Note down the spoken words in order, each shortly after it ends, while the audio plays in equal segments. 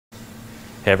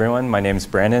Hey everyone, my name is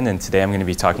Brandon, and today I'm going to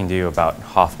be talking to you about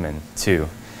Hoffman2.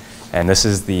 And this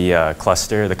is the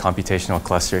cluster, the computational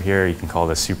cluster here. You can call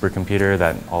it a supercomputer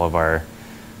that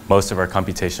most of our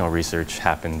computational research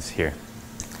happens here.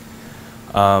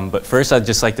 But first, I'd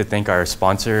just like to thank our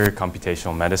sponsor,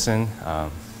 Computational Medicine,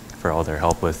 for all their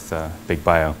help with Big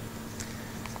Bio.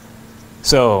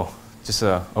 So, just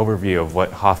an overview of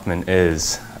what Hoffman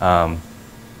is.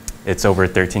 It's over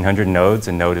 1,300 nodes.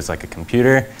 A node is like a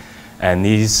computer. And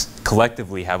these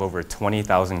collectively have over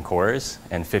 20,000 cores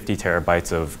and 50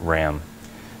 terabytes of RAM.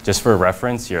 Just for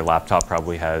reference, your laptop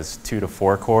probably has 2 to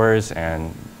 4 cores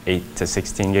and 8 to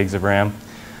 16 gigs of RAM.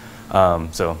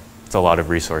 So it's a lot of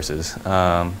resources.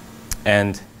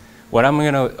 And what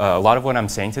a lot of what I'm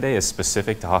saying today is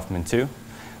specific to Hoffman2.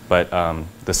 But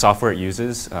the software it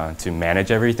uses to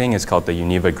manage everything is called the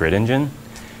Univa Grid Engine.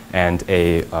 And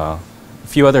a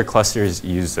few other clusters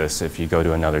use this. If you go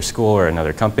to another school or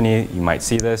another company, you might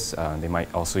see this. They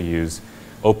might also use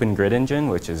Open Grid Engine,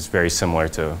 which is very similar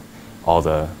to all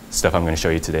the stuff I'm going to show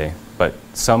you today. But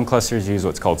some clusters use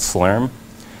what's called Slurm.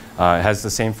 It has the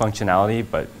same functionality,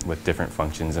 but with different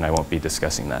functions, and I won't be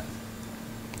discussing that.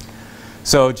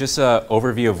 So just an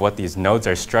overview of what these nodes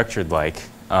are structured like.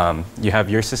 You have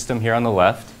your system here on the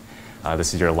left.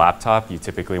 This is your laptop. You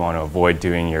typically want to avoid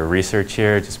doing your research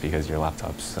here just because your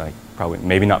laptop's probably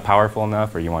maybe not powerful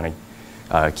enough, or you want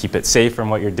to keep it safe from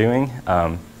what you're doing.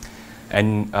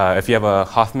 If you have a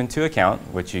Hoffman2 account,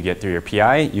 which you get through your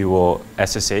PI, you will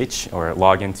SSH or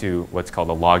log into what's called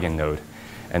a login node.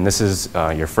 And this is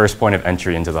your first point of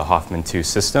entry into the Hoffman2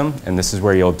 system. And this is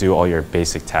where you'll do all your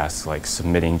basic tasks like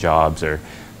submitting jobs or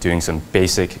doing some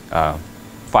basic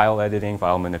file editing,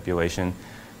 file manipulation.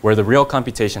 Where the real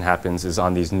computation happens is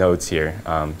on these nodes here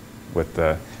with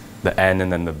the N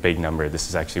and then the big number. This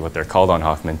is actually what they're called on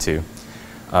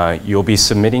Hoffman2. You'll be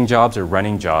submitting jobs or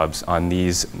running jobs on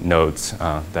these nodes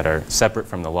that are separate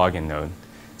from the login node.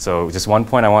 So just one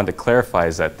point I wanted to clarify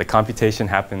is that the computation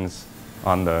happens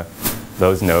on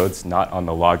those nodes, not on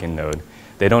the login node.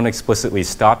 They don't explicitly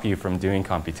stop you from doing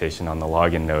computation on the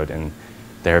login node. And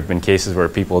there have been cases where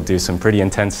people do some pretty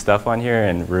intense stuff on here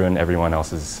and ruin everyone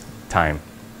else's time.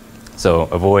 So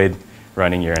avoid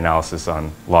running your analysis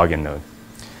on login node.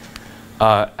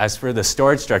 As for the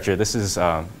storage structure, this is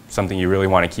something you really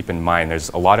want to keep in mind. There's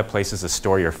a lot of places to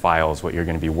store your files, what you're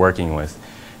going to be working with.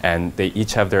 And they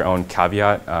each have their own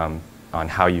caveat on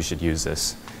how you should use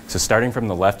this. So starting from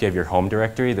the left, you have your home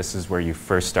directory. This is where you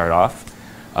first start off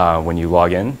when you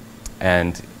log in.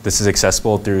 And this is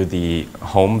accessible through the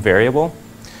home variable,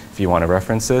 if you want to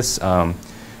reference this.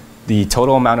 The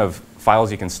total amount of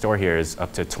files you can store here is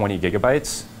up to 20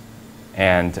 gigabytes.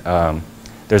 And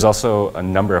there's also a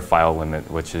number of file limit,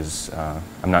 which is,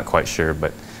 I'm not quite sure,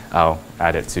 but I'll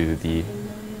add it to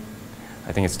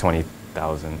I think it's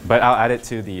 20,000. But I'll add it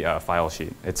to the file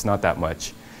sheet. It's not that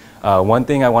much. One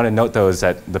thing I want to note, though, is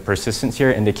that the persistence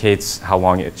here indicates how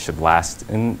long it should last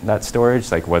in that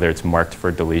storage, like whether it's marked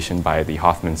for deletion by the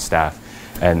Hoffman staff.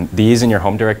 And these in your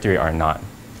home directory are not.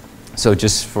 So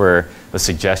just for a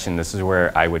suggestion, this is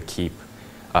where I would keep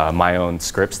my own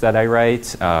scripts that I write,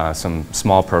 some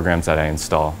small programs that I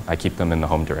install. I keep them in the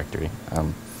home directory.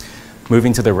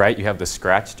 Moving to the right, you have the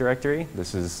Scratch directory.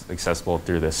 This is accessible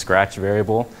through the Scratch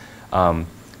variable.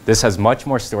 This has much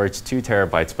more storage, 2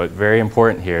 terabytes, but very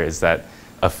important here is that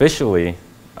officially,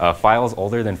 files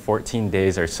older than 14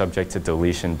 days are subject to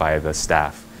deletion by the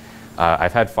staff.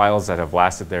 I've had files that have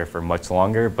lasted there for much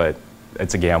longer, but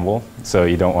it's a gamble, so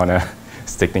you don't want to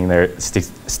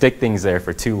stick things there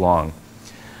for too long.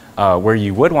 Where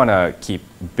you would want to keep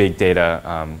big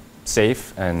data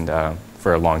safe and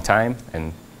for a long time,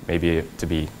 and maybe to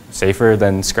be safer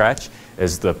than Scratch,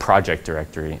 is the project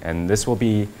directory. And this will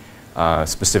be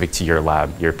specific to your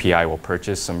lab. Your PI will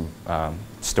purchase some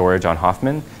storage on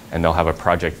Hoffman, and they'll have a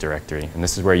project directory. And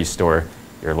this is where you store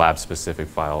your lab-specific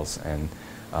files, and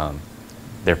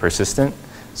they're persistent,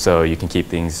 so you can keep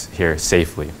things here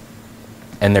safely.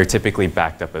 And they're typically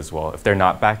backed up as well. If they're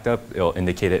not backed up, it'll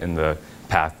indicate it in the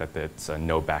path that it's a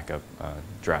no backup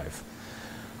drive.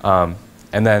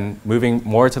 And then moving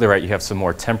more to the right, you have some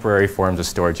more temporary forms of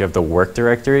storage. You have the work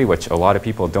directory, which a lot of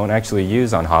people don't actually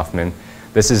use on Hoffman.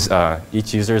 This is,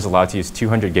 each user is allowed to use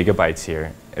 200 gigabytes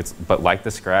here. But like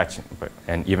the Scratch,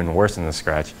 and even worse than the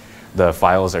Scratch, the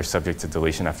files are subject to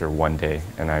deletion after 1 day.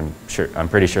 And I'm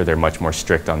pretty sure they're much more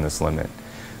strict on this limit.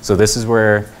 So this is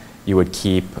where you would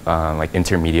keep like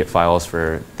intermediate files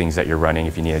for things that you're running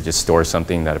if you need to just store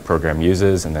something that a program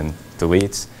uses and then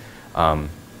deletes.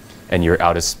 And you're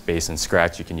out of space in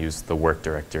Scratch, you can use the work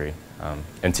directory.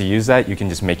 And to use that, you can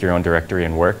just make your own directory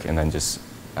in work and then just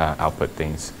output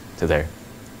things to there.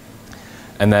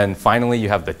 And then finally, you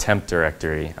have the temp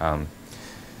directory.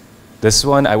 This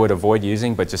one I would avoid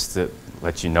using, but just to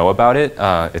let you know about it,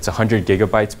 it's 100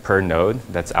 gigabytes per node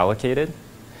that's allocated.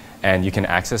 And you can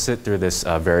access it through this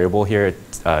variable here,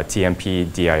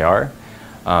 TMP dir.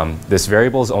 This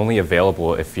variable is only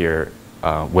available if you're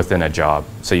within a job.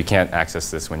 So you can't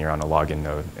access this when you're on a login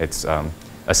node. It's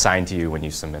assigned to you when you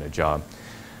submit a job.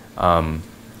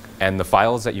 And the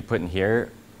files that you put in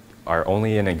here are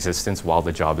only in existence while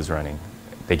the job is running.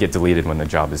 They get deleted when the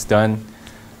job is done.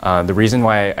 The reason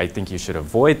why I think you should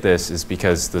avoid this is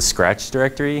because the Scratch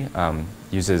directory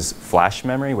uses flash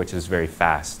memory, which is very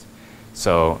fast.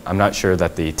 So I'm not sure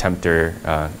that the tempter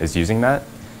is using that.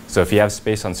 So if you have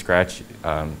space on Scratch,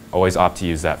 always opt to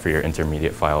use that for your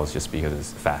intermediate files just because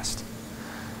it's fast.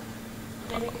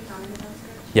 Can I make a comment about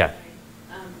Scratch? Yeah.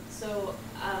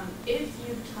 If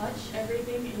you touch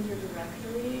everything in your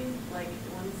directory, like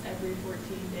once every 14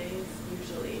 days,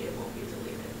 usually it won't be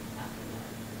deleted after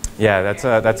that.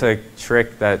 Yeah, that's a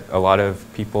trick that a lot of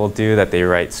people do, that they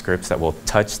write scripts that will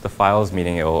touch the files,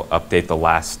 meaning it will update the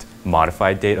last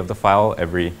modified date of the file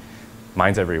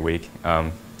mine's every week.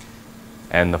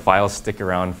 And the files stick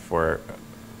around for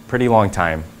a pretty long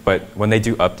time. But when they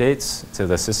do updates to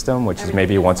the system, which is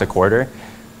maybe once a quarter,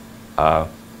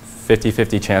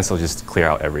 50-50 chance they'll just clear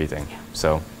out everything. Yeah.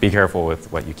 So be careful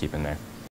with what you keep in there.